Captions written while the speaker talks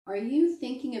Are you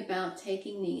thinking about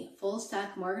taking the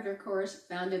Fullstaq Marketer course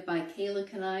founded by Keala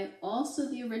Kanae, also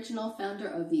the original founder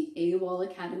of the AWOL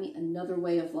Academy, Another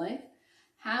Way of Life?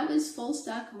 How is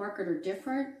Fullstaq Marketer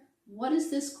different? What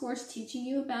is this course teaching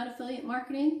you about affiliate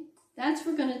marketing? That's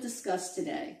what we're going to discuss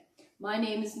today. My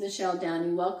name is Michelle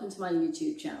Downey. Welcome to my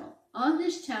YouTube channel. On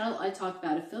this channel, I talk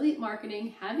about affiliate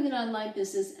marketing, having an online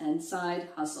business, and side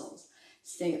hustles.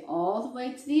 Stay all the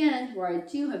way to the end where I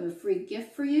do have a free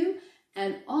gift for you.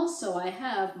 And also I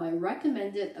have my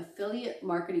recommended affiliate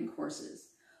marketing courses.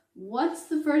 What's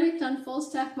the verdict on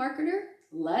Fullstaq Marketer?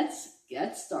 Let's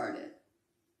get started.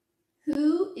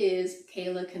 Who is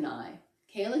Keala Kanae?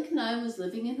 Keala Kanae was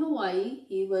living in Hawaii.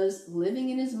 He was living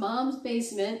in his mom's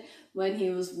basement when he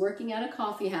was working at a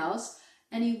coffee house,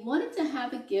 and he wanted to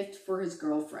have a gift for his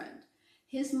girlfriend.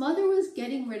 His mother was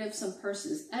getting rid of some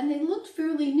purses, and they looked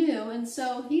fairly new, and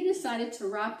so he decided to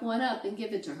wrap one up and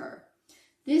give it to her.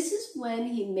 This is when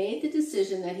he made the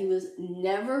decision that he was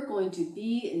never going to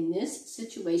be in this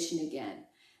situation again,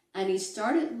 and he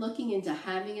started looking into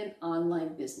having an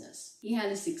online business. He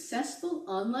had a successful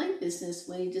online business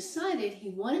when he decided he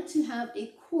wanted to have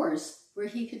a course where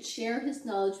he could share his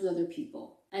knowledge with other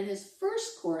people. And his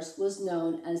first course was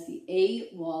known as the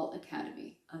AWOL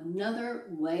Academy, Another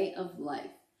Way of Life.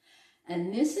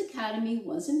 And this academy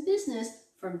was in business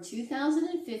from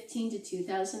 2015 to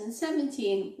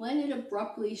 2017 when it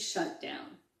abruptly shut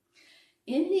down.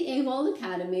 In the AWOL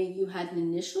Academy, you had an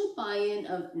initial buy-in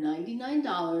of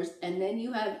 $99, and then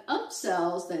you had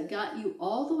upsells that got you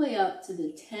all the way up to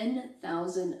the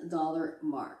 $10,000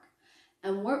 mark.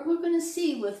 And what we're going to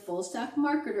see with Fullstaq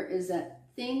Marketer is that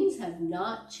things have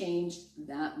not changed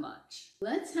that much.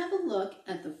 Let's have a look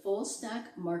at the Fullstaq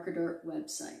Marketer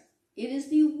website. It is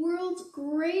the world's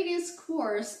greatest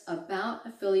course about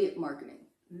affiliate marketing.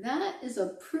 That is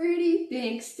a pretty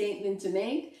big statement to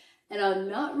make, and I'm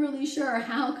not really sure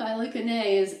how Keala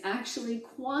Kanae is actually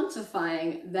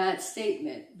quantifying that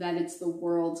statement, that it's the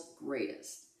world's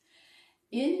greatest.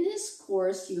 In this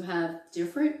course, you have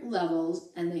different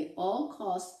levels, and they all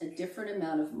cost a different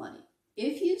amount of money.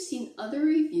 If you've seen other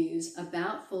reviews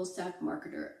about Fullstaq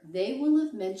Marketer, they will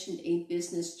have mentioned a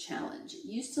business challenge. It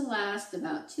used to last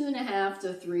about 2.5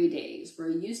 to 3 days, where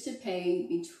you used to pay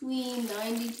between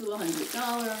 $90 to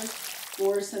 $100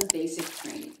 for some basic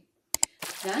training.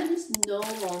 That is no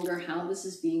longer how this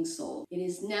is being sold. It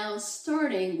is now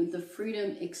starting with the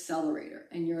Freedom Accelerator,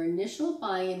 and your initial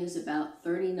buy-in is about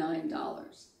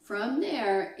 $39. From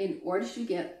there, in order to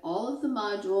get all of the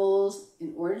modules,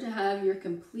 in order to have your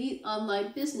complete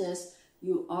online business,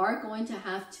 you are going to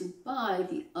have to buy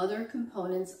the other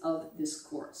components of this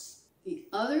course. The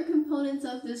other components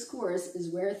of this course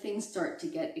is where things start to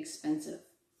get expensive.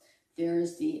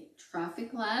 There's the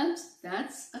traffic labs,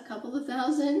 that's a couple of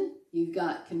thousand. You've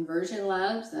got conversion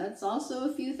labs, that's also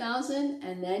a few thousand.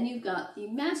 And then you've got the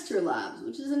master labs,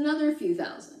 which is another few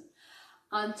thousand.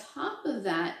 On top of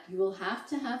that, you will have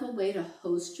to have a way to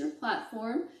host your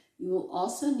platform. You will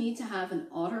also need to have an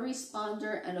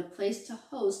autoresponder and a place to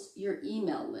host your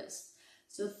email list.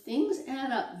 So things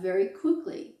add up very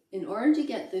quickly. In order to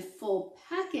get the full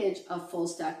package of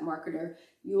Fullstaq Marketer,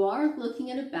 you are looking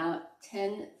at about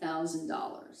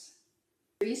 $10,000.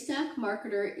 Fullstaq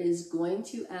Marketer is going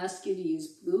to ask you to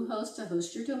use Bluehost to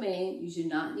host your domain. You do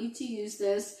not need to use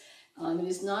this. It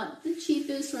is not the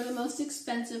cheapest or the most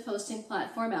expensive hosting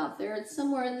platform out there. It's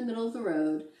somewhere in the middle of the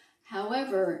road.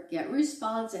 However,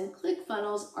 GetResponse and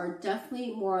ClickFunnels are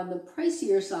definitely more on the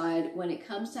pricier side when it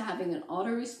comes to having an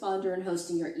autoresponder and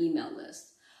hosting your email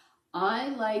list. I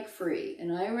like free,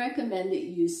 and I recommend that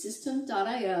you use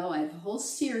System.io. I have a whole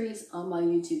series on my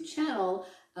YouTube channel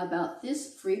about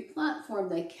this free platform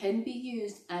that can be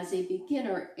used as a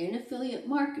beginner in affiliate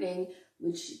marketing,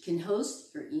 which can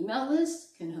host your email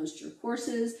list, can host your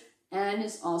courses, and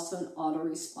is also an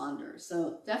autoresponder.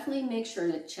 So definitely make sure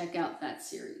to check out that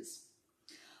series.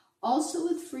 Also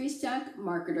with Fullstaq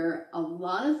Marketer, a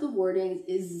lot of the wording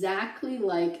is exactly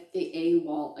like the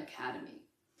AWOL Academy.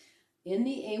 In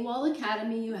the AWOL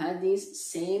Academy, you had these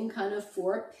same kind of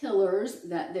 4 pillars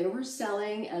that they were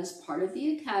selling as part of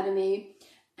the academy.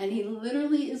 And he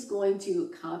literally is going to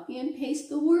copy and paste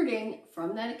the wording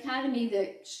from that academy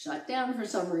that shut down for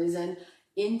some reason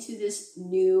into this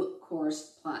new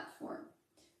course platform.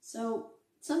 So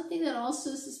something that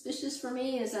also is suspicious for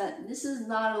me is that this is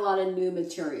not a lot of new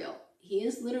material. He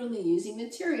is literally using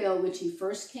material which he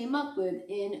first came up with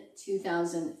in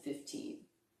 2015.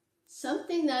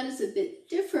 Something that is a bit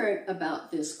different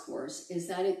about this course is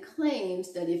that it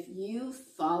claims that if you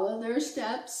follow their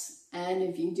steps and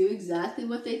if you do exactly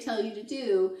what they tell you to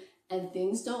do and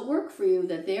things don't work for you,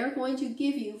 that they are going to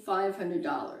give you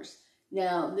 $500.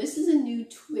 Now, this is a new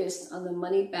twist on the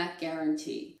money back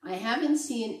guarantee. I haven't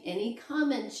seen any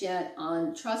comments yet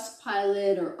on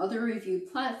Trustpilot or other review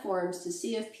platforms to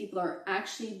see if people are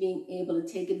actually being able to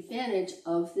take advantage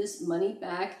of this money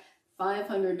back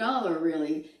 $500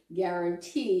 really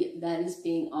guarantee that is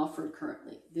being offered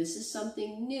currently. This is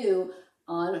something new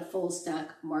on Fullstaq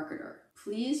Marketer.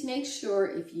 Please make sure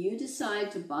if you decide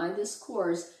to buy this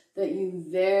course that you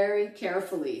very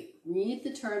carefully read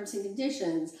the terms and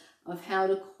conditions of how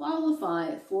to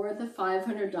qualify for the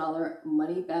 $500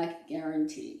 money back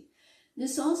guarantee.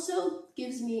 This also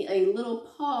gives me a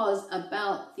little pause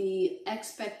about the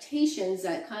expectations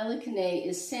that Keala Kanae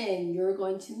is saying you're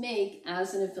going to make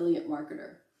as an affiliate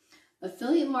marketer.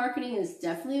 Affiliate marketing is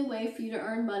definitely a way for you to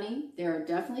earn money. There are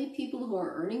definitely people who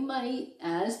are earning money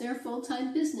as their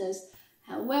full-time business.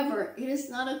 However, it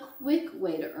is not a quick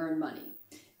way to earn money.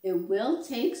 It will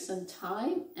take some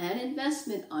time and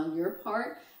investment on your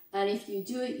part. And if you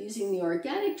do it using the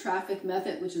organic traffic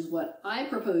method, which is what I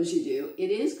propose you do, it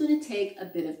is going to take a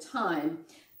bit of time.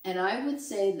 And I would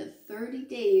say that 30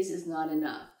 days is not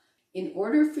enough. In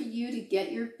order for you to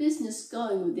get your business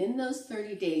going within those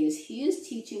 30 days, he is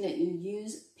teaching that you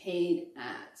use paid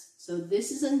ads. So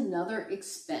this is another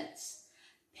expense.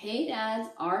 Paid ads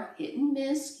are hit and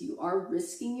miss. You are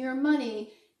risking your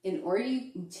money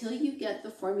until you get the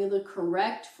formula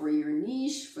correct for your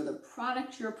niche, for the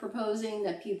product you're proposing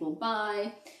that people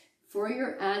buy, for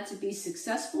your ad to be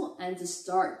successful and to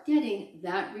start getting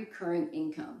that recurring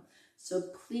income. So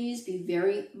please be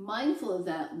very mindful of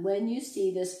that when you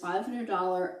see this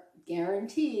 $500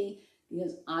 guarantee,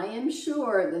 because I am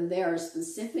sure that there are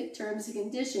specific terms and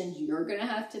conditions you're going to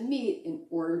have to meet in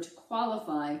order to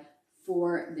qualify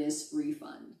for this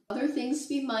refund. Other things to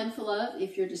be mindful of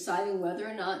if you're deciding whether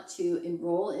or not to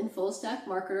enroll in Fullstaq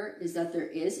Marketer is that there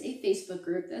is a Facebook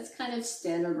group that's kind of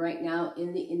standard right now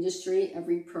in the industry.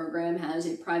 Every program has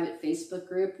a private Facebook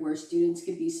group where students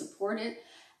can be supported,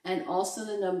 and also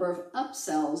the number of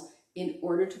upsells in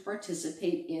order to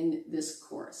participate in this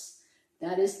course.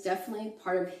 That is definitely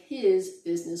part of his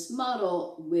business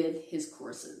model with his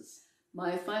courses.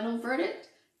 My final verdict: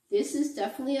 this is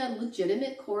definitely a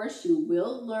legitimate course. You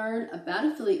will learn about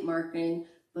affiliate marketing,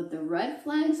 but the red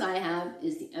flags I have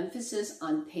is the emphasis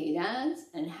on paid ads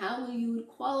and how you would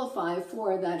qualify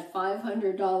for that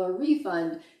 $500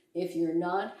 refund if you're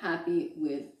not happy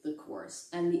with the course,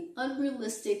 and the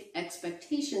unrealistic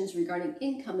expectations regarding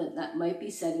income that might be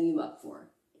setting you up for.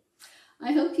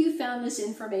 I hope you found this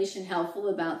information helpful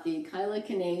about the Keala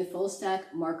Kanae Fullstaq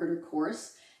Marketer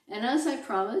course. And as I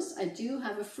promised, I do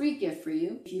have a free gift for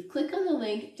you. If you click on the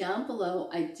link down below,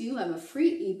 I do have a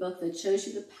free ebook that shows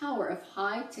you the power of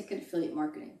high-ticket affiliate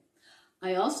marketing.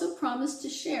 I also promised to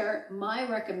share my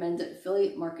recommended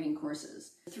affiliate marketing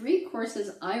courses. The 3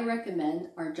 courses I recommend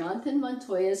are Jonathan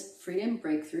Montoya's Freedom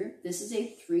Breakthrough. This is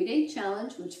a 3-day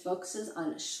challenge which focuses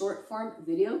on short-form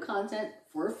video content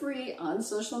for free on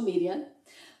social media.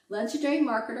 Legendary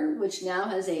Marketer, which now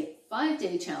has a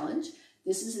 5-day challenge.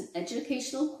 This is an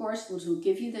educational course which will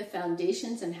give you the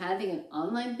foundations in having an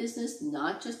online business,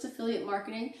 not just affiliate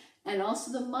marketing, and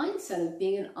also the mindset of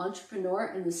being an entrepreneur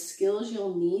and the skills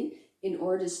you'll need in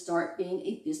order to start being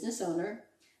a business owner.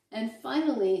 And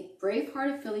finally,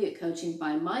 Braveheart Affiliate Coaching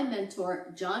by my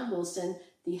mentor, John Wilson,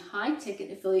 the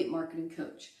high-ticket affiliate marketing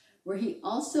coach, where he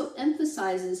also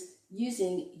emphasizes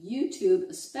using YouTube,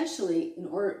 especially in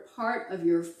order part of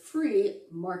your free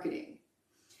marketing.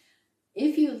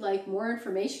 If you would like more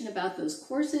information about those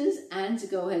courses and to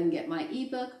go ahead and get my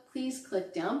ebook, please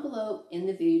click down below in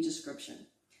the video description.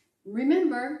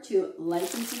 Remember to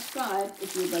like and subscribe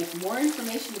if you would like more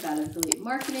information about affiliate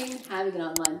marketing, having an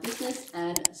online business,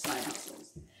 and side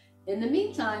hustles. In the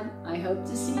meantime, I hope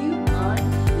to see you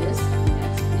on